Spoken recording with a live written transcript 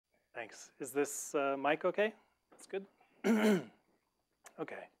Thanks. Is this mic okay? That's good.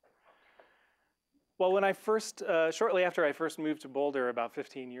 Okay. Well, when I first, shortly after I first moved to Boulder about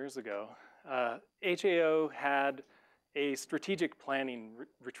 15 years ago, HAO had a strategic planning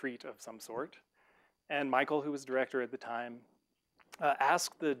retreat of some sort. And Michael, who was director at the time,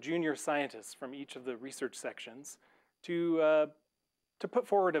 asked the junior scientists from each of the research sections to put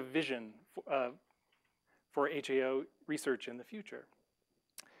forward a vision for HAO research in the future.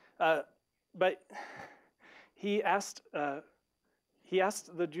 But he asked the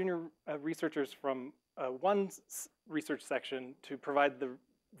junior researchers from one research section to provide the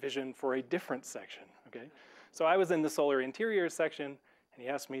vision for a different section, okay? So I was in the solar interiors section, and he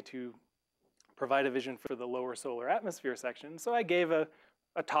asked me to provide a vision for the lower solar atmosphere section. So I gave a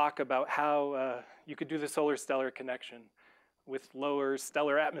talk about how you could do the solar-stellar connection with lower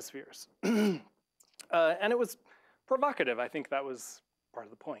stellar atmospheres. And it was provocative. I think that was part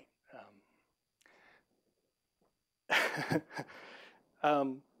of the point.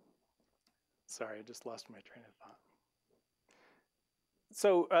 Sorry, I just lost my train of thought.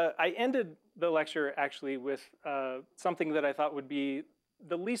 So I ended the lecture actually with something that I thought would be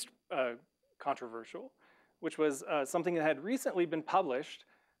the least controversial, which was something that had recently been published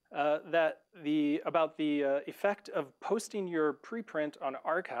about the effect of posting your preprint on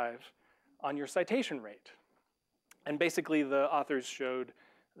arXiv on your citation rate. And basically the authors showed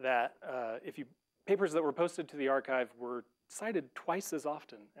that papers that were posted to the arXiv were cited twice as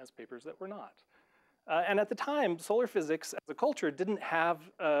often as papers that were not. And at the time, solar physics as a culture didn't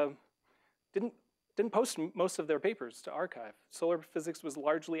post most of their papers to arXiv. Solar physics was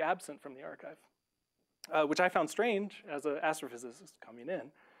largely absent from the arXiv, which I found strange as an astrophysicist coming in.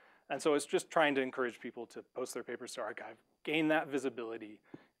 And so I was just trying to encourage people to post their papers to arXiv, gain that visibility,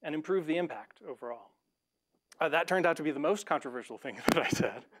 and improve the impact overall. That turned out to be the most controversial thing that I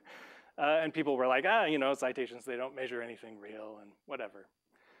said. And people were like, you know, citations, they don't measure anything real and whatever.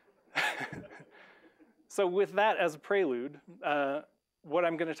 So with that as a prelude, what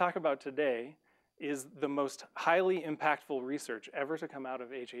I'm going to talk about today is the most highly impactful research ever to come out of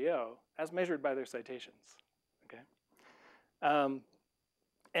HAO as measured by their citations, okay?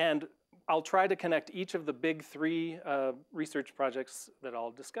 And I'll try to connect each of the big three research projects that I'll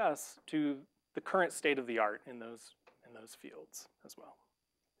discuss to the current state of the art in those fields as well.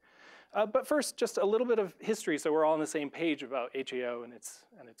 But first, just a little bit of history so we're all on the same page about HAO and its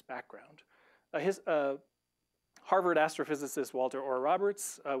background. Harvard astrophysicist Walter Orr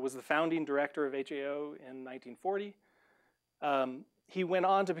Roberts was the founding director of HAO in 1940. He went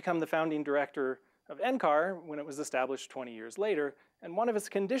on to become the founding director of NCAR when it was established 20 years later. And one of his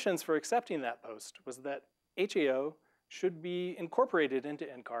conditions for accepting that post was that HAO should be incorporated into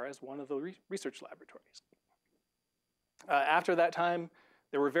NCAR as one of the research laboratories. After that time,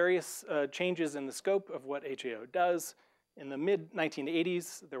 there were various changes in the scope of what HAO does. In the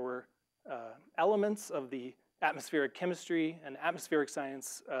mid-1980s, there were elements of the atmospheric chemistry and atmospheric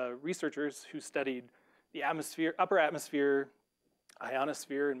science researchers who studied the upper atmosphere,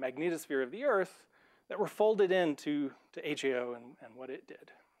 ionosphere, and magnetosphere of the Earth that were folded into HAO and what it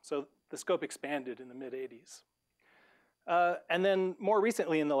did. So the scope expanded in the mid-80s. And then more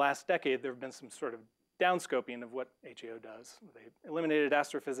recently, in the last decade, there have been some sort of downscoping of what HAO does. They eliminated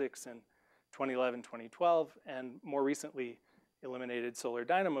astrophysics in 2011, 2012, and more recently eliminated solar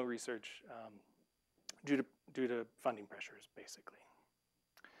dynamo research due to funding pressures, basically.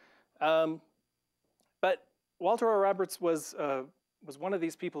 But Walter R. Roberts was one of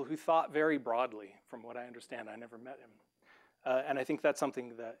these people who thought very broadly, from what I understand. I never met him. And I think that's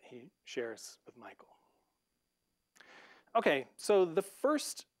something that he shares with Michael. Okay, so the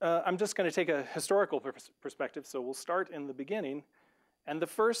first, I'm just going to take a historical perspective, so we'll start in the beginning. And the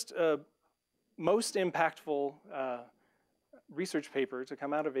first most impactful research paper to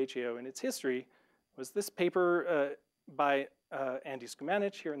come out of HAO in its history was this paper by Andy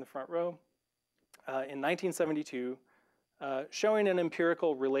Skumanich here in the front row in 1972, showing an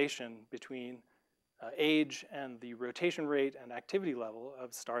empirical relation between age and the rotation rate and activity level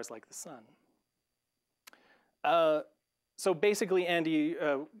of stars like the sun. So basically, Andy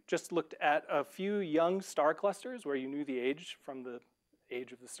just looked at a few young star clusters where you knew the age from the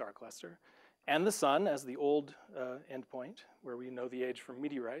age of the star cluster, and the sun as the old endpoint, where we know the age from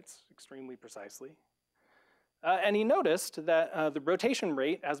meteorites extremely precisely. And he noticed that the rotation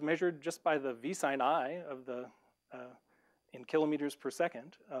rate, as measured just by the V sin I of in kilometers per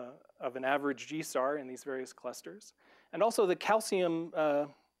second of an average G star in these various clusters, and also the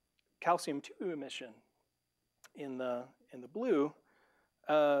calcium-2 emission in the blue,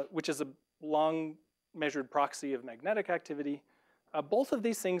 which is a long measured proxy of magnetic activity, both of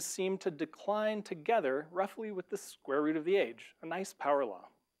these things seem to decline together roughly with the square root of the age, a nice power law.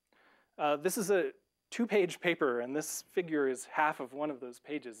 This is a 2-page paper, and this figure is half of one of those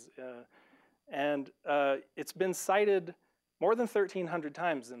pages. It's been cited more than 1,300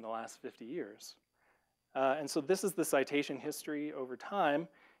 times in the last 50 years. And so this is the citation history over time.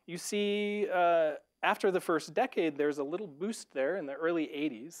 You see, after the first decade, there's a little boost there in the early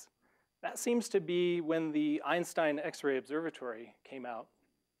 80s. That seems to be when the Einstein X-ray Observatory came out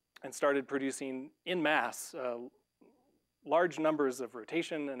and started producing en masse large numbers of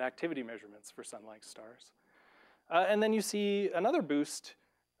rotation and activity measurements for sun-like stars. And then you see another boost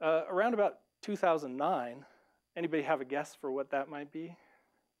around about 2009. Anybody have a guess for what that might be?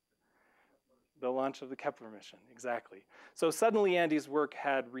 The launch of the Kepler mission, exactly. So suddenly Andy's work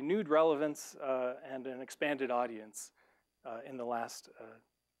had renewed relevance and an expanded audience in the last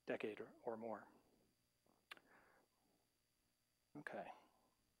decade or more. Okay.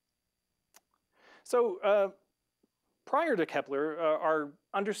 So prior to Kepler, our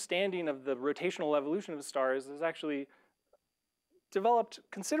understanding of the rotational evolution of stars has actually developed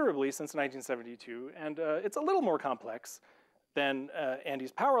considerably since 1972, and it's a little more complex than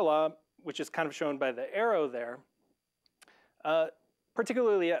Andy's power law, which is kind of shown by the arrow there,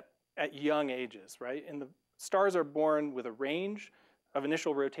 particularly at young ages, right? And the stars are born with a range of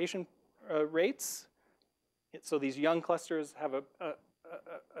initial rotation rates. So these young clusters have a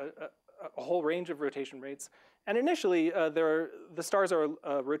whole range of rotation rates. And initially, the stars'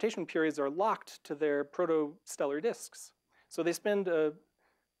 rotation periods are locked to their protostellar disks. So they spend a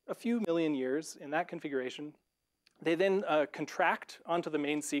few million years in that configuration. They then contract onto the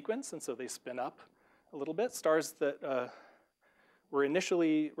main sequence, and so they spin up a little bit. Stars that were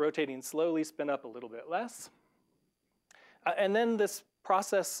initially rotating slowly spin up a little bit less. And then this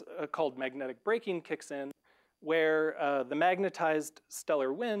process called magnetic braking kicks in, where the magnetized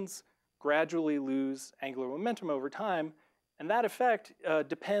stellar winds gradually lose angular momentum over time, and that effect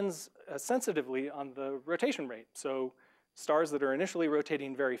depends sensitively on the rotation rate. So stars that are initially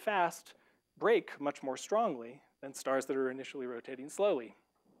rotating very fast brake much more strongly than stars that are initially rotating slowly.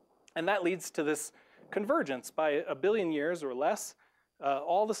 And that leads to this convergence. By 1 billion years or less,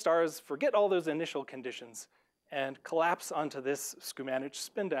 all the stars forget all those initial conditions and collapse onto this Schumann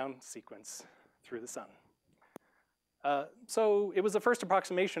spin-down sequence through the sun. So it was the first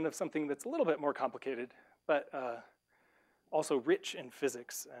approximation of something that's a little bit more complicated, but also rich in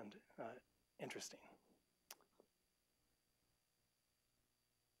physics and interesting.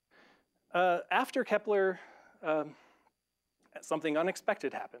 After Kepler, something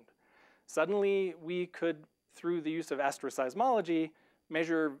unexpected happened. Suddenly, we could, through the use of astroseismology,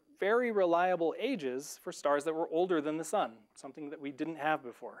 measure very reliable ages for stars that were older than the sun, something that we didn't have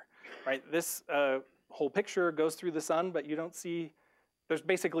before, right? This whole picture goes through the sun, but you don't see, there's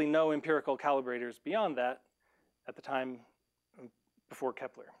basically no empirical calibrators beyond that at the time before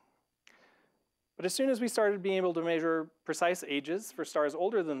Kepler. But as soon as we started being able to measure precise ages for stars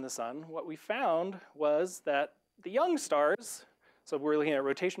older than the sun, what we found was that the young stars, so we're looking at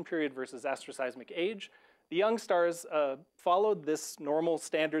rotation period versus astroseismic age, the young stars followed this normal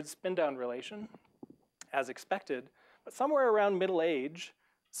standard spin-down relation as expected, but somewhere around middle age,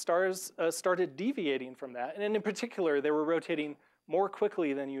 stars started deviating from that, and in particular, they were rotating more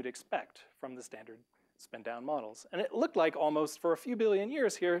quickly than you'd expect from the standard spin-down models. And it looked like almost for a few billion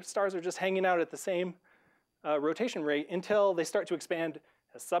years here, stars are just hanging out at the same rotation rate until they start to expand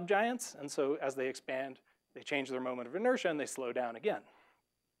as subgiants, and so as they expand, they change their moment of inertia and they slow down again.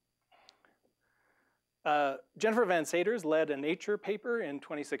 Jennifer Van Saters led a Nature paper in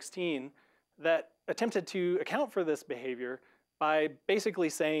 2016 that attempted to account for this behavior by basically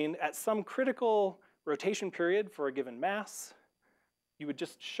saying at some critical rotation period for a given mass, you would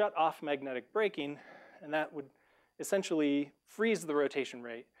just shut off magnetic braking, and that would essentially freeze the rotation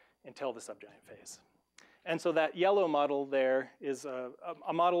rate until the subgiant phase. And so that yellow model there is a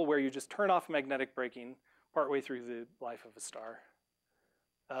model where you just turn off magnetic braking partway through the life of a star.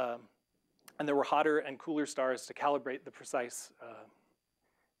 And there were hotter and cooler stars to calibrate the precise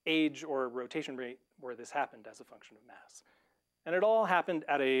age or rotation rate where this happened as a function of mass. And it all happened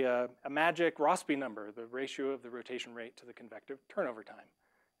at a magic Rossby number, the ratio of the rotation rate to the convective turnover time.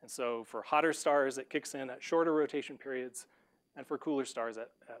 And so for hotter stars, it kicks in at shorter rotation periods, and for cooler stars at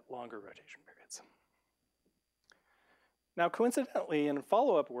longer rotation periods. Now, coincidentally, in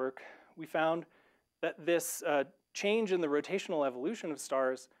follow-up work, we found that this change in the rotational evolution of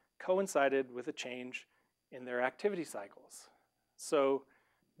stars coincided with a change in their activity cycles. So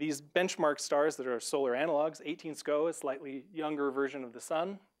these benchmark stars that are solar analogs, 18 SCO, a slightly younger version of the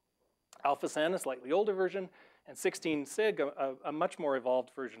sun, Alpha Centauri, a slightly older version, and 16 Sig, a much more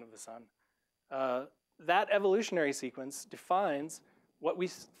evolved version of the sun. That evolutionary sequence defines what we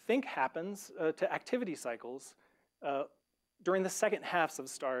think happens to activity cycles during the second halves of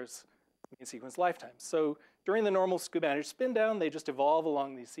stars' main sequence lifetimes. So during the normal scubanage spin down, they just evolve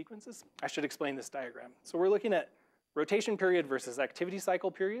along these sequences. I should explain this diagram. So we're looking at rotation period versus activity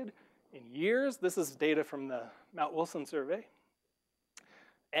cycle period in years. This is data from the Mount Wilson survey.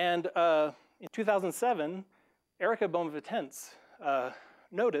 And in 2007, Erika Bohm-Vitens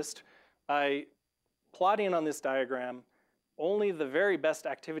noticed by plotting on this diagram only the very best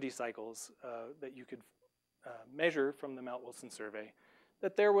activity cycles that you could measure from the Mount Wilson survey,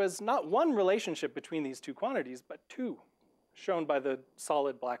 that there was not one relationship between these two quantities, but two, shown by the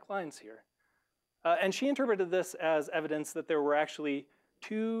solid black lines here. And she interpreted this as evidence that there were actually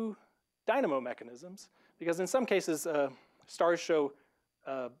two dynamo mechanisms, because in some cases, stars show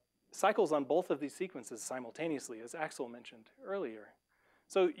cycles on both of these sequences simultaneously, as Axel mentioned earlier.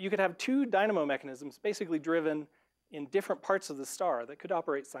 So you could have two dynamo mechanisms basically driven in different parts of the star that could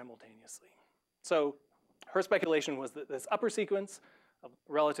operate simultaneously. So her speculation was that this upper sequence of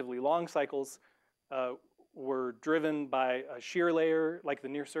relatively long cycles were driven by a shear layer, like the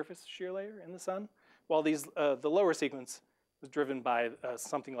near-surface shear layer in the sun, while these, the lower sequence was driven by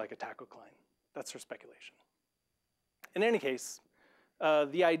something like a tachocline. That's her speculation. In any case,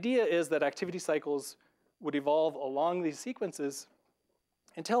 the idea is that activity cycles would evolve along these sequences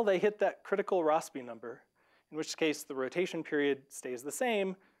until they hit that critical Rossby number, in which case the rotation period stays the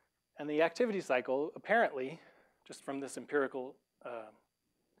same, and the activity cycle, apparently, just from this empirical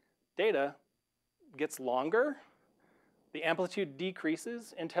data, gets longer. The amplitude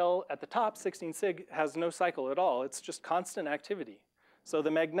decreases until at the top, 16 Sig has no cycle at all. It's just constant activity. So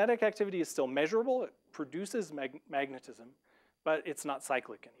the magnetic activity is still measurable. It produces magnetism, but it's not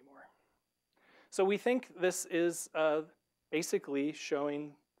cyclic anymore. So we think this is basically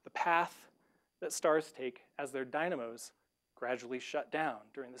showing the path that stars take as their dynamos gradually shut down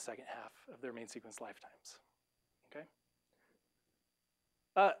during the second half of their main sequence lifetimes. Okay?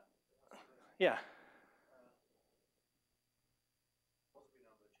 Yeah.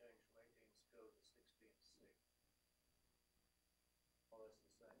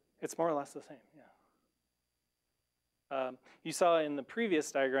 It's more or less the same, yeah. You saw in the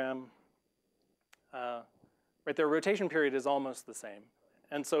previous diagram, right, their rotation period is almost the same.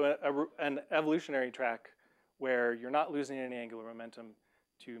 And so an evolutionary track where you're not losing any angular momentum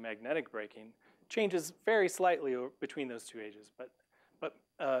to magnetic braking changes very slightly between those two ages, but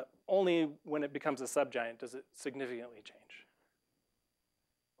only when it becomes a subgiant does it significantly change.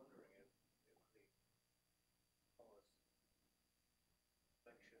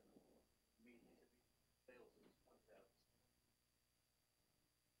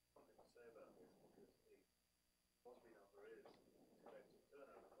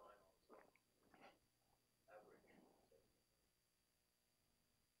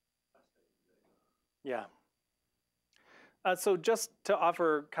 Yeah. So just to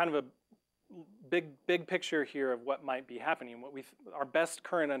offer kind of a big picture here of what might be happening, what our best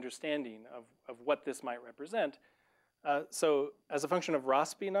current understanding of what this might represent. So as a function of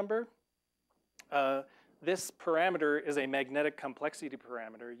Rossby number, this parameter is a magnetic complexity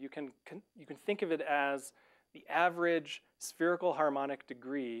parameter. You can think of it as the average spherical harmonic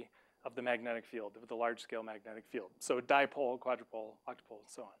degree of the magnetic field, of the large-scale magnetic field. So dipole, quadrupole, octopole, and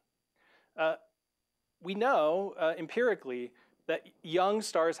so on. We know empirically that young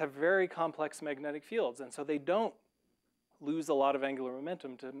stars have very complex magnetic fields, and so they don't lose a lot of angular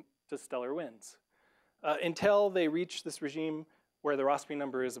momentum to stellar winds until they reach this regime where the Rossby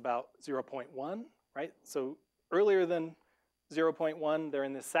number is about 0.1, right? So earlier than 0.1, they're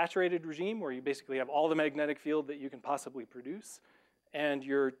in this saturated regime where you basically have all the magnetic field that you can possibly produce, and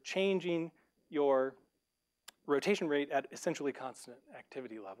you're changing your rotation rate at essentially constant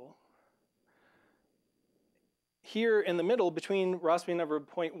activity level. Here in the middle, between Rossby number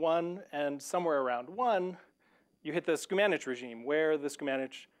 0.1 and somewhere around 1, you hit the Scumanich regime, where the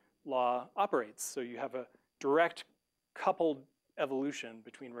Scumanich law operates. So you have a direct coupled evolution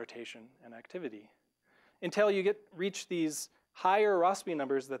between rotation and activity, until you reach these higher Rossby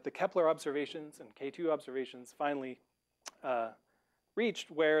numbers that the Kepler observations and K2 observations finally reached,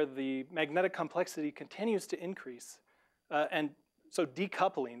 where the magnetic complexity continues to increase, and so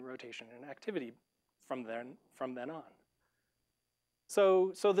decoupling rotation and activity from then on.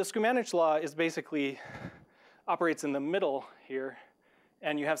 So the Scumanich law is basically operates in the middle here,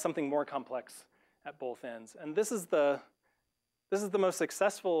 and you have something more complex at both ends. And this is the most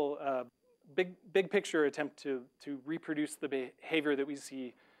successful big picture attempt to reproduce the behavior that we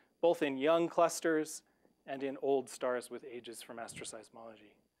see both in young clusters and in old stars with ages from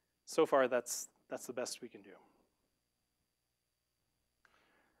astroseismology. So far, that's the best we can do.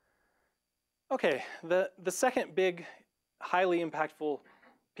 Okay, the second big, highly impactful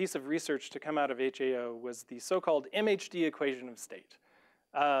piece of research to come out of HAO was the so-called MHD equation of state.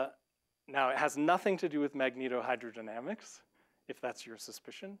 Now, it has nothing to do with magnetohydrodynamics, if that's your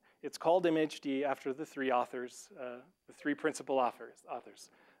suspicion. It's called MHD after the three authors, the three principal authors,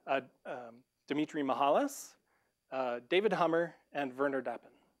 Dimitri Mihalis, David Hummer, and Werner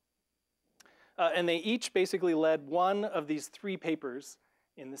Dappen. And they each basically led one of these three papers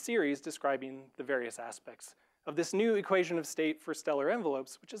in the series describing the various aspects of this new equation of state for stellar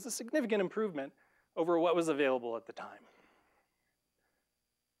envelopes, which is a significant improvement over what was available at the time.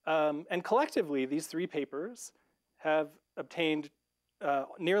 And collectively, these three papers have obtained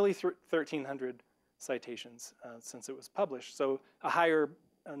nearly 1,300 citations since it was published, so a higher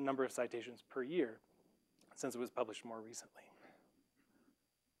number of citations per year since it was published more recently.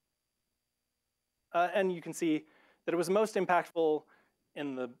 And you can see that it was most impactful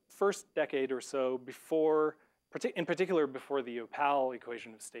in the first decade or so before, in particular before the Opal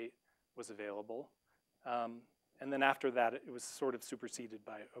equation of state was available. And then after that, it was sort of superseded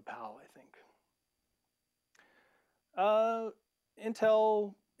by Opal, I think.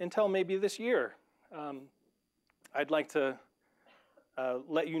 Until maybe this year. I'd like to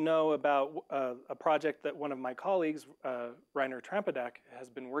let you know about a project that one of my colleagues, Rainer Trampedak, has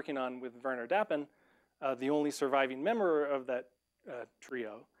been working on with Werner Dappen, the only surviving member of that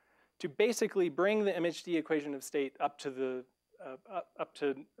trio, to basically bring the MHD equation of state up to the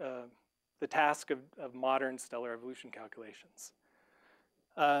task of modern stellar evolution calculations.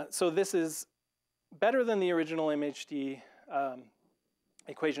 So this is better than the original MHD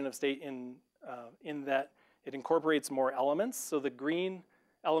equation of state in that it incorporates more elements. So the green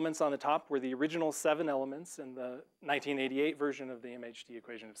elements on the top were the original 7 elements in the 1988 version of the MHD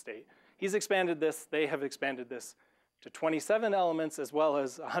equation of state. He's expanded this, they have expanded this to 27 elements as well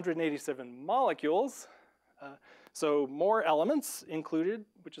as 187 molecules. So more elements included,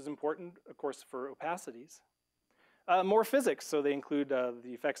 which is important, of course, for opacities. More physics, so they include the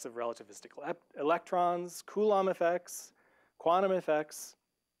effects of relativistic electrons, Coulomb effects, quantum effects,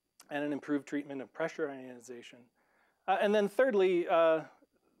 and an improved treatment of pressure ionization. And then thirdly,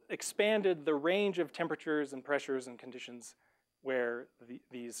 expanded the range of temperatures and pressures and conditions where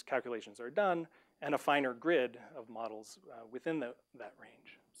these calculations are done, and a finer grid of models within that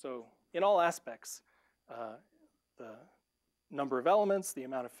range. So in all aspects, the number of elements, the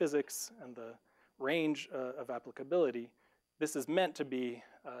amount of physics, and the range of applicability, this is meant to be,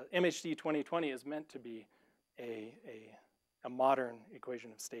 MHD 2020 is meant to be a modern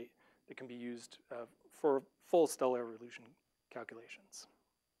equation of state that can be used for full stellar evolution calculations.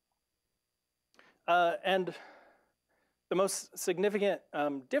 And the most significant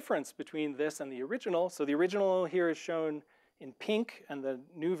difference between this and the original, so the original here is shown in pink and the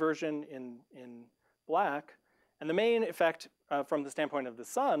new version in black. And the main effect from the standpoint of the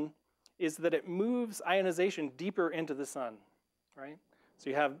sun is that it moves ionization deeper into the sun, right? So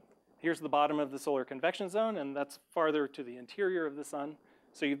you have, here's the bottom of the solar convection zone, and that's farther to the interior of the sun.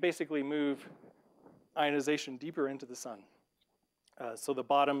 So you basically move ionization deeper into the sun. So the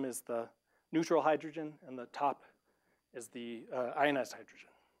bottom is the neutral hydrogen, and the top is the ionized hydrogen.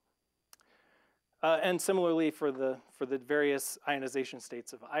 And similarly for the various ionization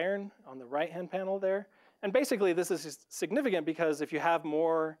states of iron on the right-hand panel there. And basically this is significant because if you have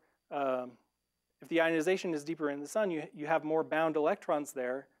more, if the ionization is deeper in the sun, you have more bound electrons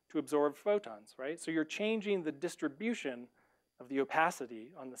there to absorb photons, right? So you're changing the distribution of the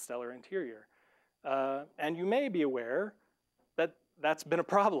opacity on the stellar interior. And you may be aware that that's been a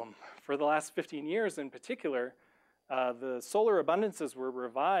problem for the last 15 years in particular. The solar abundances were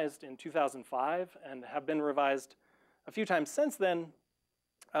revised in 2005 and have been revised a few times since then.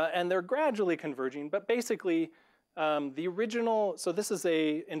 And they're gradually converging, but basically the original, so this is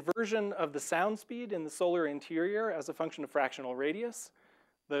a inversion of the sound speed in the solar interior as a function of fractional radius.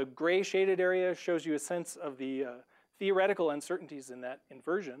 The gray shaded area shows you a sense of the theoretical uncertainties in that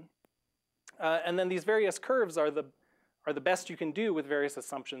inversion. And then these various curves are the best you can do with various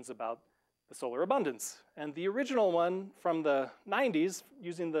assumptions about the solar abundance. And the original one from the 90s,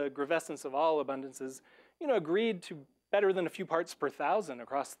 using the gravescence of all abundances, agreed to better than a few parts per thousand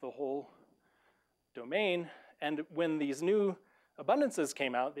across the whole domain. And when these new abundances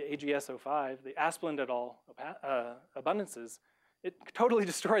came out, the AGS-05, the Asplund et al. Abundances, it totally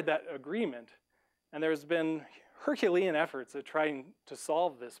destroyed that agreement. And there's been Herculean efforts at trying to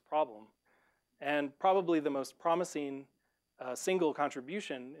solve this problem. And probably the most promising single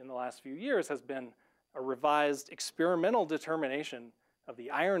contribution in the last few years has been a revised experimental determination of the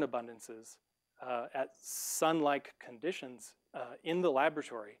iron abundances at sun-like conditions in the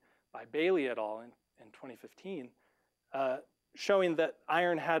laboratory by Bailey et al. In 2015, showing that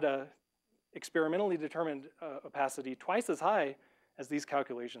iron had a experimentally determined opacity twice as high as these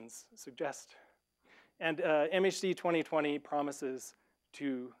calculations suggest. And MHD 2020 promises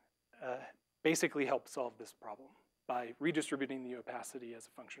to basically help solve this problem by redistributing the opacity as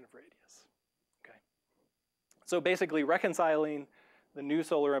a function of radius. Okay. So basically reconciling the new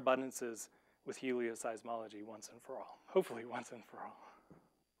solar abundances with helioseismology once and for all. Hopefully once and for all.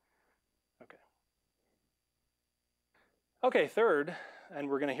 Okay. Okay, third, and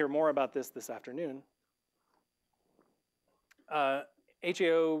we're going to hear more about this afternoon.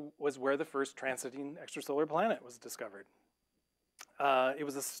 HAO was where the first transiting extrasolar planet was discovered. It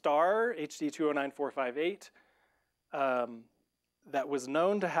was a star, HD 209458, that was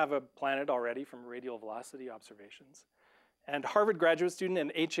known to have a planet already from radial velocity observations. And Harvard graduate student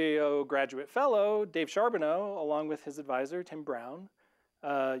and HAO graduate fellow, Dave Charbonneau, along with his advisor, Tim Brown,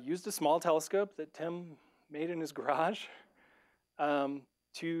 used a small telescope that Tim made in his garage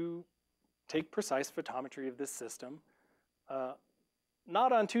to take precise photometry of this system.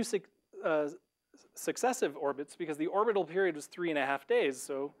 Not on two successive orbits, because the orbital period was 3.5 days.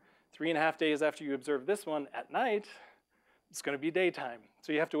 So 3.5 days after you observe this one at night, it's going to be daytime.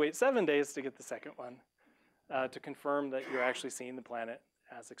 So you have to wait 7 days to get the second one to confirm that you're actually seeing the planet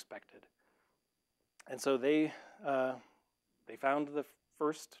as expected. And so they found the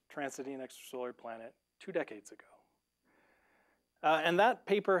first transiting extrasolar planet 2 decades ago. And that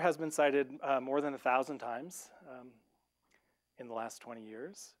paper has been cited more than 1,000 times in the last 20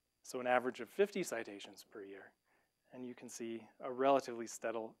 years. So an average of 50 citations per year. And you can see a relatively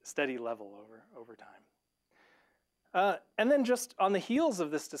steady level over time. And then just on the heels of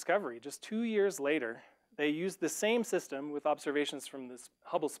this discovery, just 2 years later, they used the same system with observations from this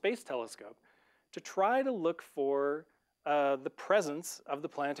Hubble Space Telescope to try to look for the presence of the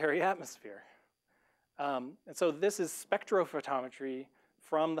planetary atmosphere. And so this is spectrophotometry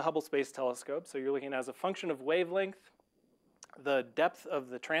from the Hubble Space Telescope. So you're looking as a function of wavelength, the depth of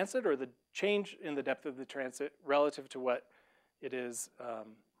the transit, or the change in the depth of the transit relative to what it is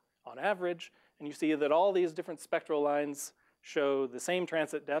on average. And you see that all these different spectral lines show the same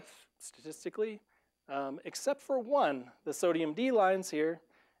transit depth statistically, except for one, the sodium D lines here.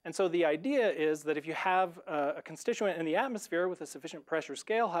 And so the idea is that if you have a constituent in the atmosphere with a sufficient pressure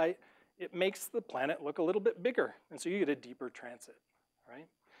scale height, it makes the planet look a little bit bigger. And so you get a deeper transit, right?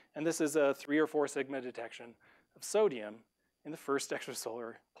 And this is a 3 or 4 sigma detection of sodium in the first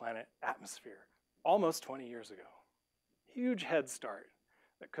extrasolar planet atmosphere, almost 20 years ago. Huge head start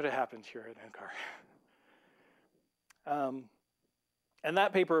that could have happened here at NCAR. And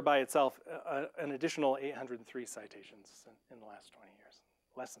that paper by itself, an additional 803 citations in the last 20 years,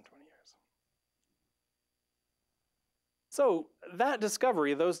 less than 20 years. So that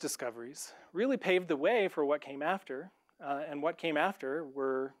discovery, those discoveries, really paved the way for what came after. And what came after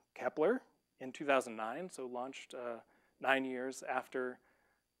were Kepler in 2009, so launched 9 years after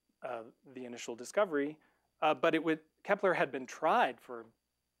the initial discovery. But Kepler had been tried for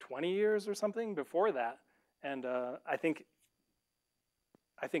 20 years or something before that. And I think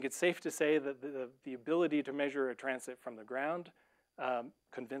it's safe to say that the ability to measure a transit from the ground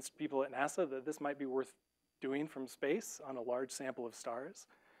convinced people at NASA that this might be worth doing from space on a large sample of stars.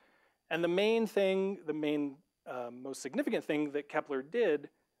 And the main thing, most significant thing that Kepler did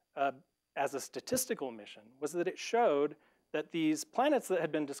as a statistical mission was that it showed that these planets that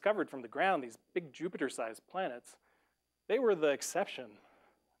had been discovered from the ground, these big Jupiter-sized planets, they were the exception,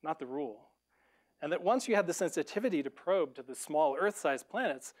 not the rule. And that once you had the sensitivity to probe to the small Earth-sized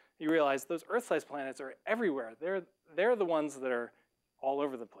planets, you realize those Earth-sized planets are everywhere. They're the ones that are all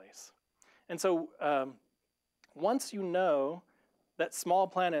over the place. And so once you know that small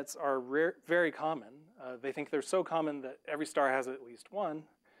planets are very common, they think they're so common that every star has at least one,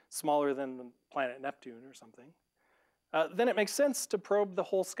 smaller than the planet Neptune or something, then it makes sense to probe the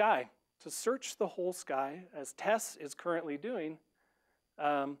whole sky, to search the whole sky, as TESS is currently doing,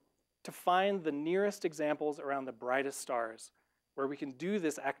 to find the nearest examples around the brightest stars where we can do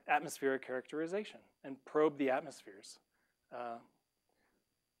this atmospheric characterization and probe the atmospheres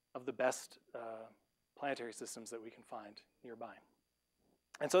of the best planetary systems that we can find nearby.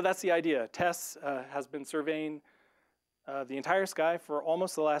 And so that's the idea. TESS has been surveying the entire sky for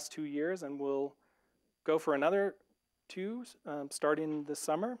almost the last 2 years, and will go for another 2 starting this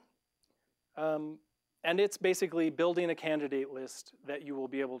summer. And it's basically building a candidate list that you will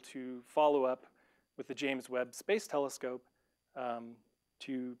be able to follow up with the James Webb Space Telescope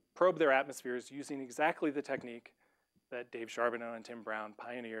to probe their atmospheres using exactly the technique that Dave Charbonneau and Tim Brown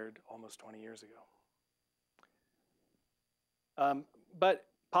pioneered almost 20 years ago. But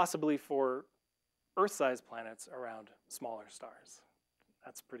possibly for Earth-sized planets around smaller stars.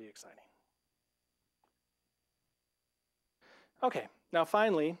 That's pretty exciting. Okay, now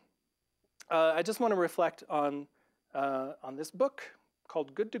finally, I just want to reflect on this book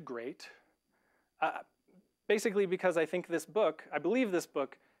called Good to Great. Basically because I think this book, I believe this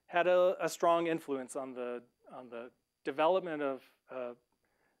book, had a strong influence on the development of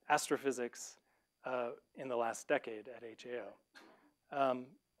astrophysics in the last decade at HAO.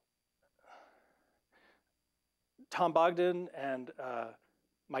 Tom Bogdan and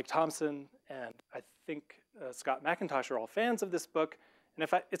Mike Thompson and I think Scott McIntosh are all fans of this book. And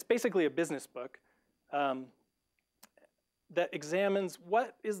it's basically a business book that examines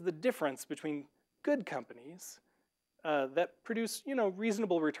what is the difference between good companies that produce,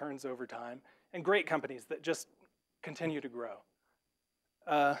 reasonable returns over time and great companies that just continue to grow.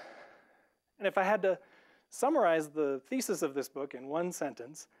 And if I had to summarize the thesis of this book in one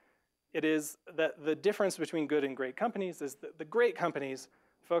sentence, it is that the difference between good and great companies is that the great companies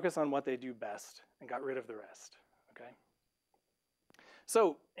focus on what they do best and got rid of the rest, okay?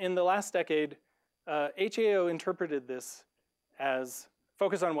 So in the last decade, HAO interpreted this as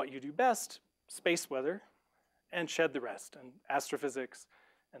focus on what you do best, space weather, and shed the rest. And astrophysics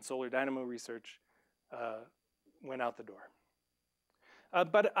and solar dynamo research went out the door.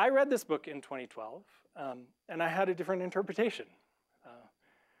 But I read this book in 2012, and I had a different interpretation.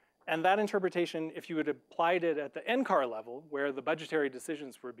 And that interpretation, if you had applied it at the NCAR level, where the budgetary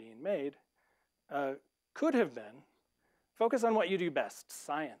decisions were being made, could have been focus on what you do best,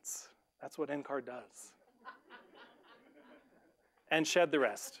 science. That's what NCAR does. And shed the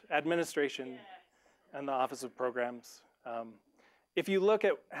rest, administration and the Office of Programs. If you look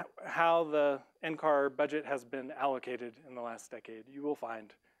at how the NCAR budget has been allocated in the last decade, you will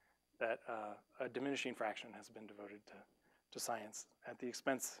find that a diminishing fraction has been devoted to science at the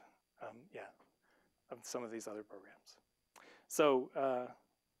expense, of some of these other programs. So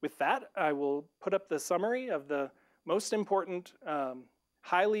with that, I will put up the summary of the most important,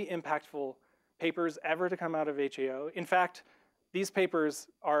 highly impactful papers ever to come out of HAO. In fact, these papers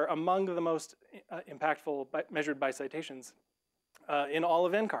are among the most impactful measured by citations in all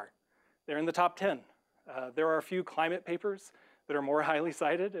of NCAR. They're in the top 10. There are a few climate papers that are more highly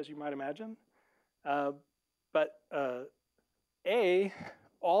cited, as you might imagine. But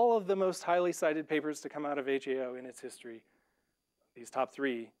all of the most highly cited papers to come out of HAO in its history, these top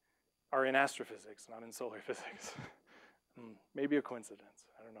 3, are in astrophysics, not in solar physics. Maybe a coincidence,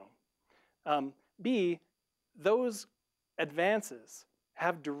 I don't know. B, those advances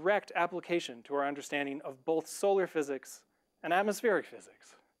have direct application to our understanding of both solar physics and atmospheric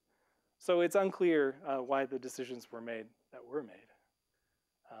physics. So it's unclear why the decisions were made that were made.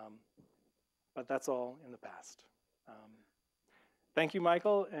 But that's all in the past. Thank you,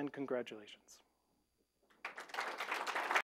 Michael, and congratulations.